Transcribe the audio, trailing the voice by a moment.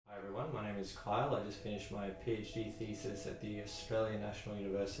everyone. My name is Kyle. I just finished my Ph.D. thesis at the Australian National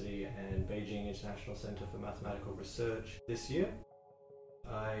University and Beijing International Centre for Mathematical Research this year.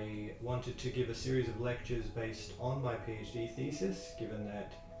 I wanted to give a series of lectures based on my Ph.D. thesis, given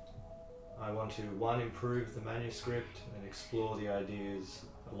that I want to, one, improve the manuscript and explore the ideas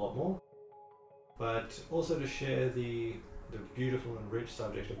a lot more, but also to share the beautiful and rich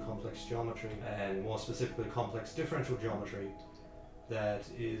subject of complex geometry, and more specifically complex differential geometry, that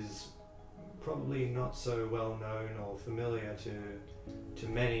is probably not so well known or familiar to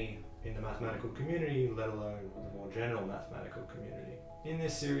many in the mathematical community, let alone the more general mathematical community. In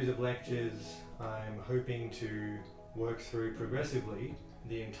this series of lectures, I'm hoping to work through progressively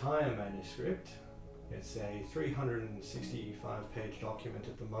the entire manuscript. It's a 365-page document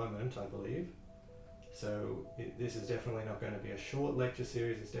at the moment, I believe. So this is definitely not going to be a short lecture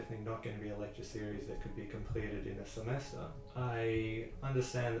series. It's definitely not going to be a lecture series that could be completed in a semester. I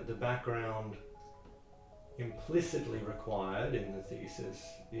understand that the background implicitly required in the thesis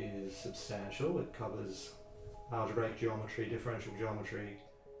is substantial. It covers algebraic geometry, differential geometry,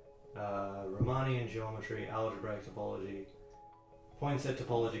 Riemannian geometry, algebraic topology, point set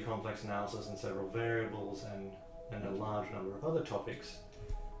topology, complex analysis, and several variables, and a large number of other topics.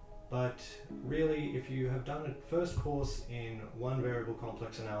 But really, if you have done a first course in one variable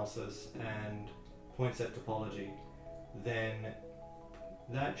complex analysis and point set topology, then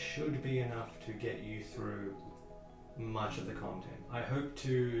that should be enough to get you through much of the content. I hope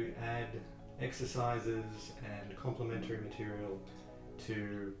to add exercises and complementary material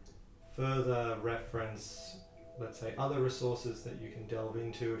to further reference, let's say, other resources that you can delve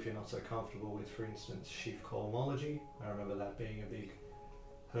into if you're not so comfortable with, for instance, sheaf cohomology. I remember that being a big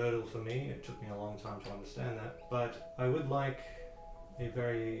hurdle for me. It took me a long time to understand that, but I would like a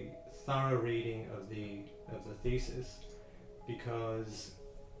very thorough reading of the thesis, because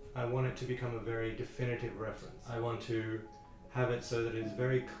I want it to become a very definitive reference. I want to have it so that it is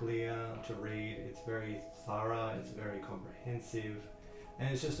very clear to read, it's very thorough, it's very comprehensive,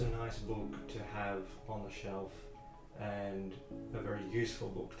 and it's just a nice book to have on the shelf, and a very useful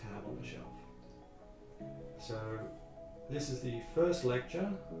book to have on the shelf. So this is the first lecture.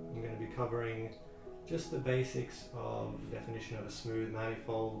 I'm going to be covering just the basics of definition of a smooth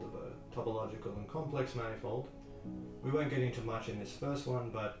manifold, of a topological and complex manifold. We won't get into much in this first one,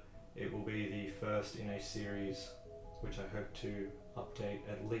 but it will be the first in a series which I hope to update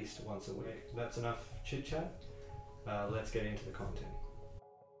at least once a week. That's enough chit chat. Let's get into the content.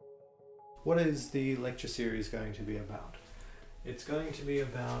 What is the lecture series going to be about? It's going to be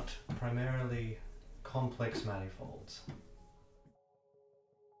about primarily complex manifolds.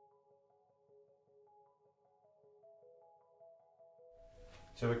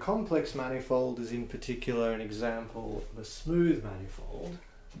 So a complex manifold is in particular an example of a smooth manifold.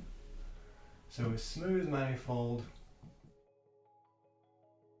 So a smooth manifold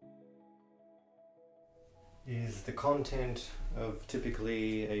is the content of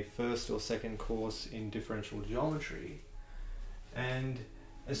typically a first or second course in differential geometry, and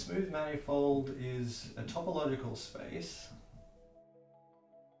a smooth manifold is a topological space.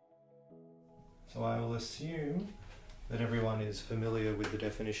 So I will assume that everyone is familiar with the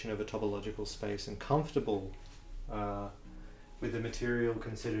definition of a topological space and comfortable with the material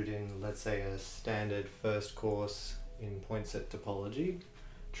considered in, let's say, a standard first course in point set topology,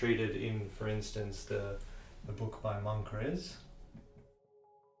 treated in, for instance, the book by Moncriz.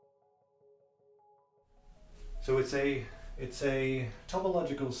 So it's a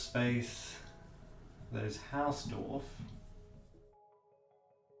topological space that is Hausdorff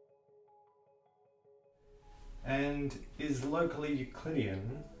and is locally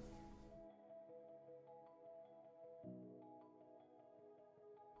Euclidean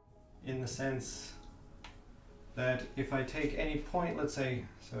in the sense that if I take any point, let's say,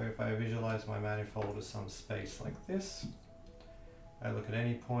 so if I visualize my manifold as some space like this, I look at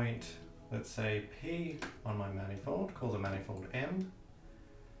any point, let's say P on my manifold, call the manifold M,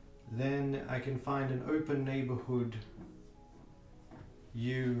 then I can find an open neighborhood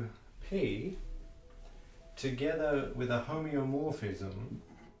UP together with a homeomorphism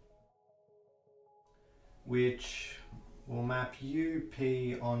which will map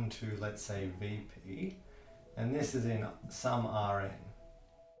UP onto, let's say, VP, and this is in some Rn.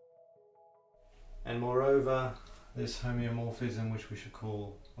 And moreover, this homeomorphism, which we should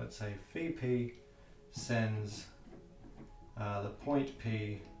call, let's say, Phi, sends the point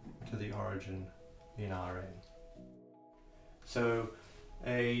P to the origin in Rn. So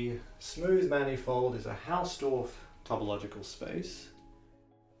a smooth manifold is a Hausdorff topological space,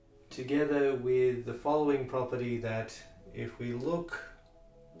 together with the following property that if we look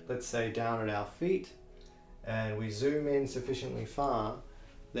let's say, down at our feet, and we zoom in sufficiently far,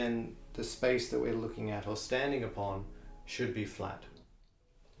 then the space that we're looking at or standing upon should be flat.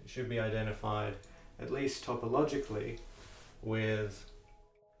 It should be identified, at least topologically, with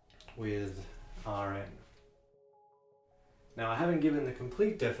Rn. Now, I haven't given the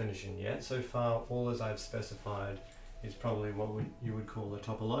complete definition yet. So far, all as I've specified is probably what you would call a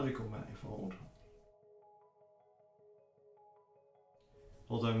topological manifold.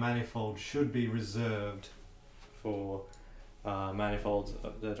 Although manifold should be reserved for manifolds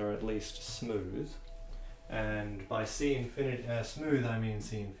that are at least smooth. And by smooth, I mean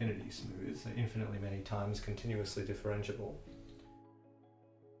C infinity smooth, so infinitely many times continuously differentiable.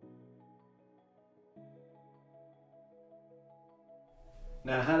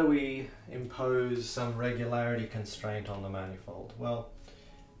 Now, how do we impose some regularity constraint on the manifold? Well,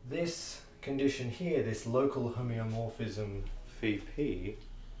 this condition here, this local homeomorphism phi p,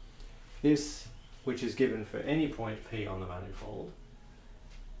 this, which is given for any point P on the manifold,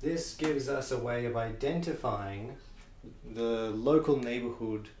 this gives us a way of identifying the local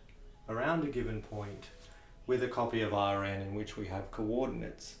neighborhood around a given point with a copy of Rn in which we have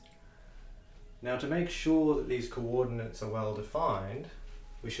coordinates. Now, to make sure that these coordinates are well defined,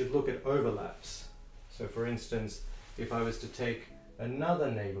 we should look at overlaps. So for instance, if I was to take another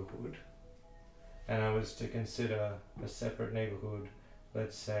neighborhood and I was to consider a separate neighborhood,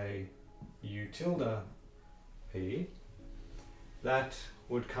 let's say U tilde P, that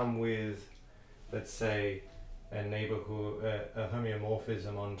would come with, let's say, a neighborhood, a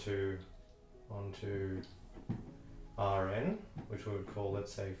homeomorphism onto Rn, which we would call,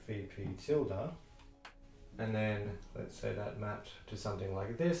 let's say, phi p tilde. And then let's say that mapped to something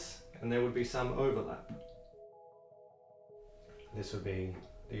like this, and there would be some overlap. This would be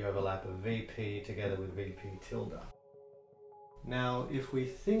the overlap of Vp together with Vp tilde. Now, if we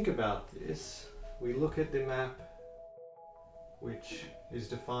think about this, we look at the map which is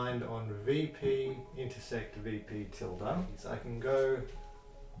defined on Vp intersect Vp tilde. So I can go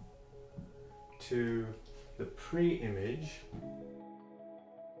to the pre-image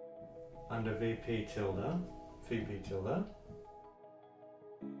under Vp tilde,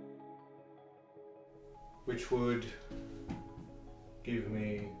 which would give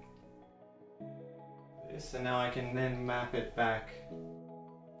me this, and now I can then map it back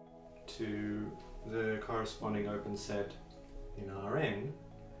to the corresponding open set in Rn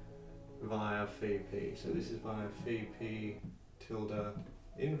via phi p. So this is via phi p tilde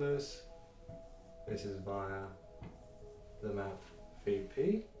inverse, this is via the map phi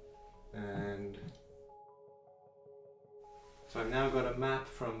p, and so I've now got a map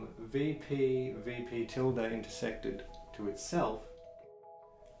from Vp tilde intersected to itself,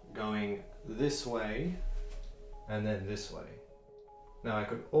 going this way and then this way. Now I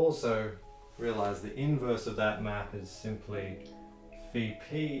could also realize the inverse of that map is simply phi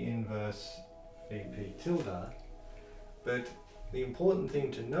p inverse phi p tilde, but the important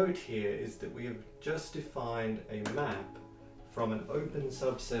thing to note here is that we have just defined a map from an open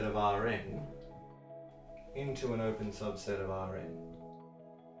subset of Rn into an open subset of Rn.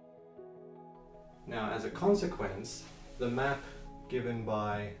 Now, as a consequence, the map given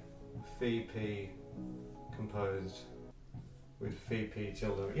by phi p composed with phi p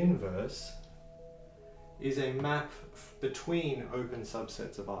tilde inverse is a map between open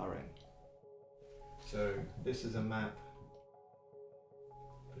subsets of Rn. So this is a map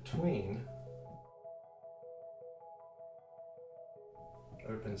between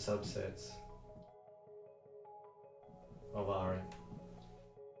open subsets of Rn.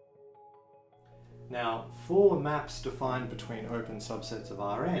 Now, for maps defined between open subsets of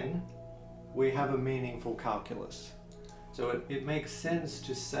Rn, we have a meaningful calculus. So it makes sense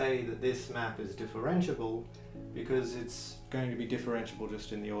to say that this map is differentiable because it's going to be differentiable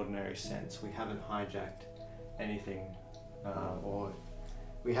just in the ordinary sense. We haven't hijacked anything or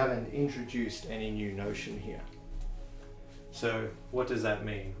we haven't introduced any new notion here. So what does that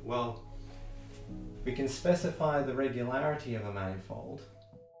mean? Well, we can specify the regularity of a manifold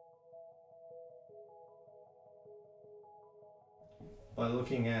by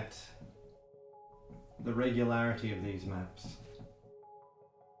looking at the regularity of these maps.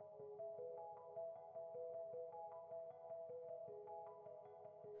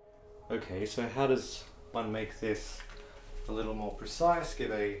 Okay, so how does one make this a little more precise, give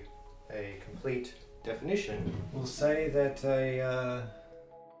a complete definition? We'll say that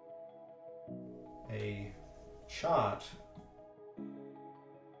a chart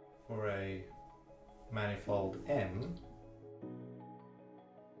for a manifold M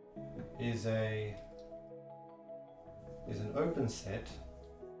is an open set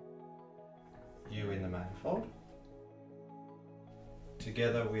U in the manifold,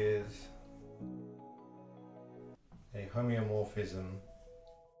 together with a homeomorphism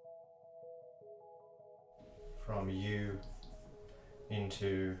from U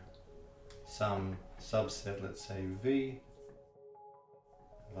into some subset, let's say V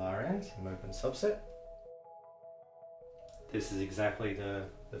of Rn, some open subset. This is exactly the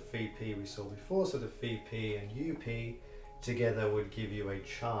phi p we saw before, so the phi p and up together would give you a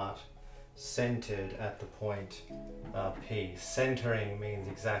chart centered at the point P. Centering means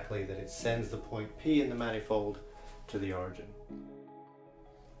exactly that it sends the point P in the manifold to the origin.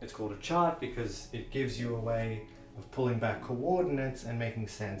 It's called a chart because it gives you a way of pulling back coordinates and making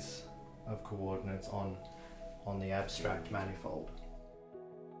sense of coordinates on the abstract manifold.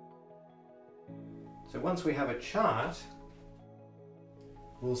 So once we have a chart,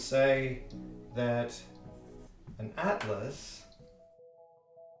 we'll say that an atlas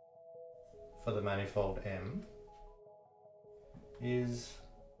for the manifold M is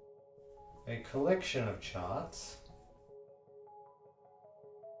a collection of charts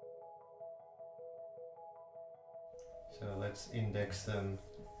so let's index them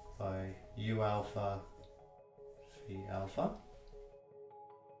by U alpha, phi alpha,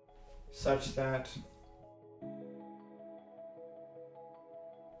 such that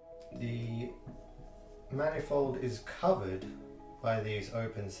the manifold is covered by these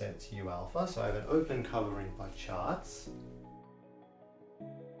open sets U alpha. So I have an open covering by charts.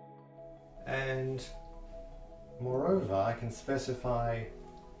 And moreover, I can specify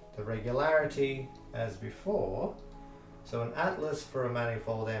the regularity as before. So an atlas for a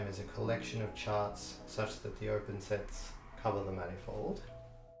manifold M is a collection of charts such that the open sets cover the manifold.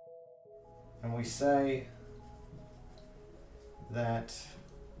 And we say that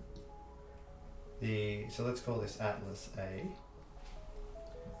so let's call this atlas A.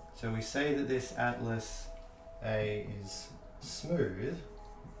 So we say that this atlas A is smooth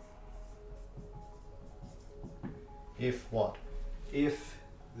if what? If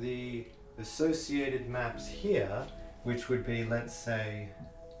the associated maps here, which would be, let's say,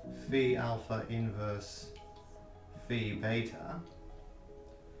 phi alpha inverse phi beta,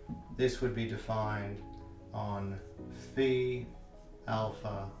 this would be defined on phi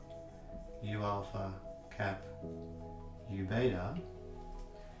alpha U alpha cap U beta.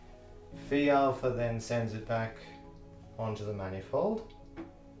 Phi alpha then sends it back onto the manifold,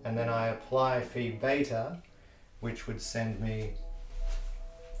 and then I apply phi beta, which would send me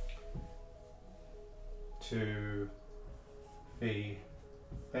to phi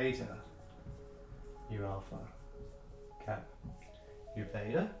beta U alpha cap U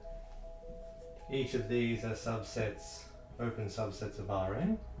beta. Each of these are subsets, open subsets of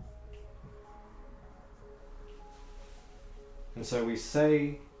Rn. And so we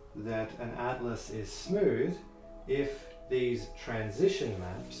say that an atlas is smooth if these transition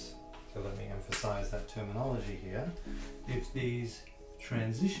maps, so let me emphasize that terminology here, if these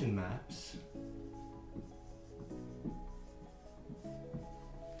transition maps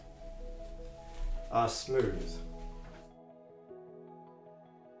are smooth.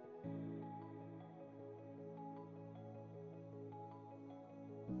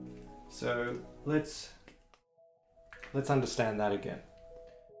 So let's understand that again.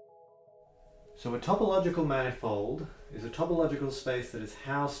 So a topological manifold is a topological space that is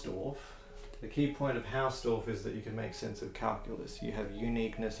Hausdorff. The key point of Hausdorff is that you can make sense of calculus. You have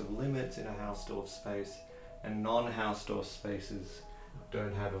uniqueness of limits in a Hausdorff space, and non-Hausdorff spaces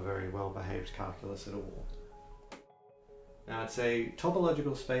don't have a very well-behaved calculus at all. Now it's a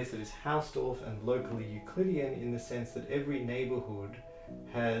topological space that is Hausdorff and locally Euclidean in the sense that every neighborhood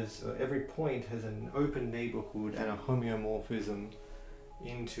has, or every point has an open neighborhood and a homeomorphism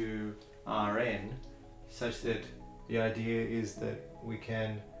into Rn, such that the idea is that we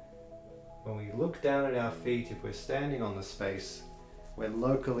can, when we look down at our feet, if we're standing on the space, we're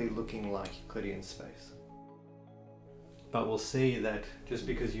locally looking like Euclidean space. But we'll see that just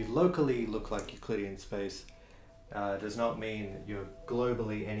because you locally look like Euclidean space does not mean that you're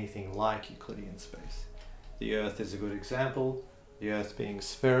globally anything like Euclidean space. The Earth is a good example, the Earth being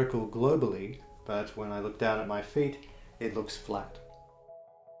spherical globally, but when I look down at my feet, it looks flat.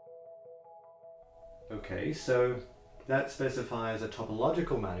 Okay, so that specifies a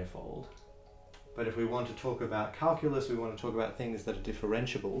topological manifold, but if we want to talk about calculus, we want to talk about things that are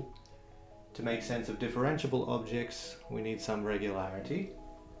differentiable. To make sense of differentiable objects, we need some regularity,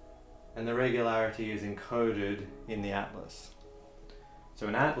 and the regularity is encoded in the atlas. So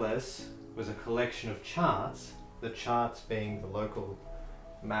an atlas was a collection of charts, the charts being the local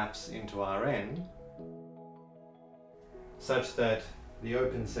maps into Rn, such that the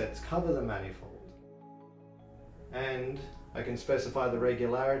open sets cover the manifold. And I can specify the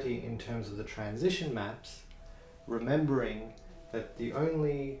regularity in terms of the transition maps, remembering that the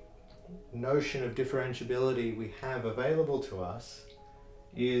only notion of differentiability we have available to us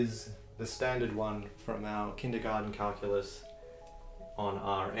is the standard one from our kindergarten calculus on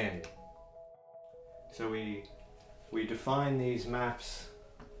Rn. So we define these maps,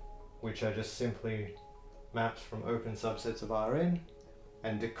 which are just simply maps from open subsets of Rn,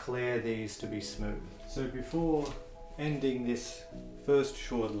 and declare these to be smooth. So before ending this first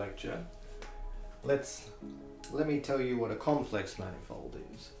short lecture, let me tell you what a complex manifold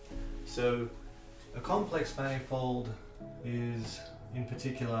is. So a complex manifold is in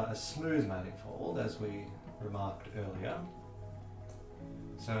particular a smooth manifold, as we remarked earlier.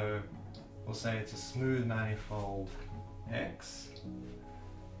 So we'll say it's a smooth manifold X.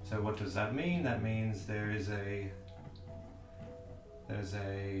 So what does that mean? That means there's a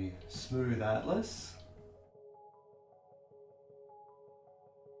smooth atlas.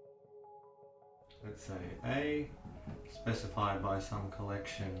 Let's say A, specified by some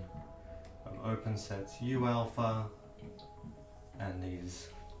collection of open sets U alpha, and these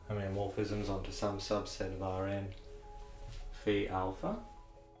homeomorphisms onto some subset of Rn, phi alpha.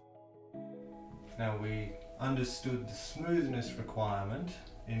 Now we understood the smoothness requirement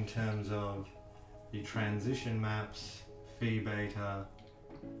in terms of the transition maps phi beta,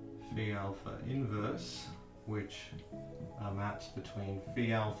 phi alpha inverse, which are maps between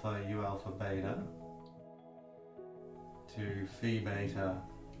phi alpha, u alpha beta to phi beta,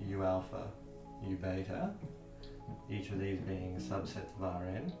 u alpha, u beta, each of these being subsets of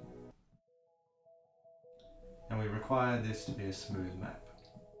Rn. And we require this to be a smooth map.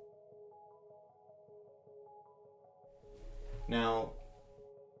 Now,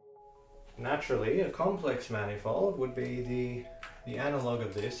 naturally, a complex manifold would be the analog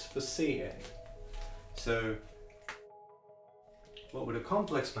of this for Cn. So, what would a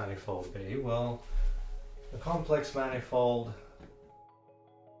complex manifold be? Well, a complex manifold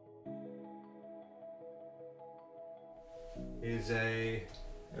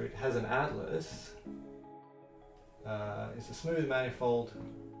it has an atlas, it's a smooth manifold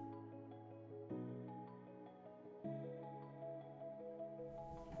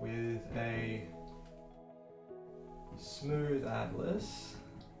with a smooth atlas,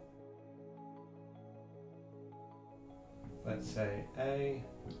 let's say A,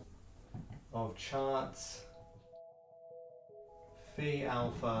 of charts phi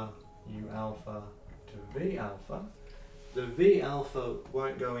alpha, u alpha to v alpha. The v alpha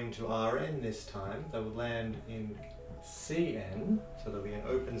won't go into Rn this time, they will land in Cn, so there'll be an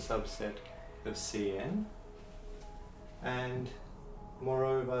open subset of Cn. And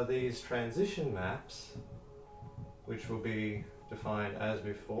moreover, these transition maps, which will be defined as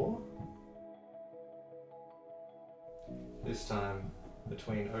before, this time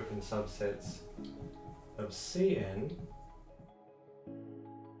between open subsets of Cn,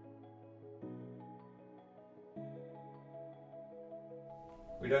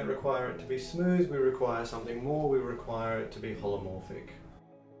 we don't require it to be smooth, we require something more, we require it to be holomorphic.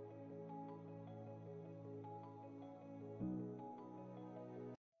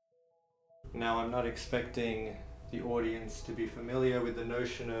 Now, I'm not expecting the audience to be familiar with the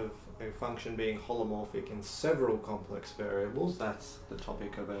notion of a function being holomorphic in several complex variables. That's the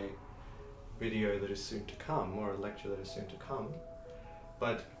topic of a video that is soon to come, or a lecture that is soon to come.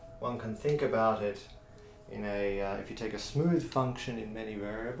 But one can think about it in if you take a smooth function in many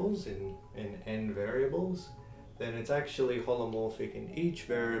variables, in n variables, then it's actually holomorphic in each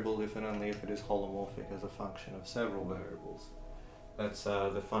variable if and only if it is holomorphic as a function of several variables. That's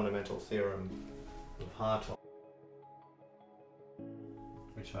the fundamental theorem of Hartog,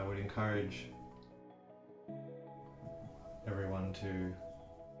 which I would encourage everyone to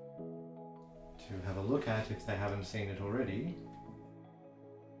have a look at if they haven't seen it already.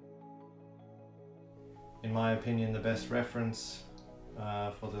 In my opinion, the best reference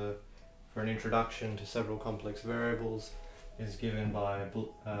for an introduction to several complex variables is given by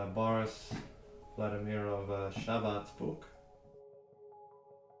Boris Vladimirov Shabat's book,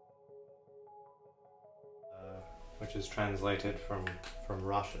 which is translated from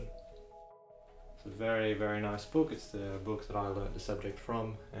Russian. It's a very, very nice book. It's the book that I learned the subject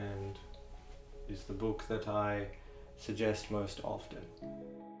from, and is the book that I suggest most often.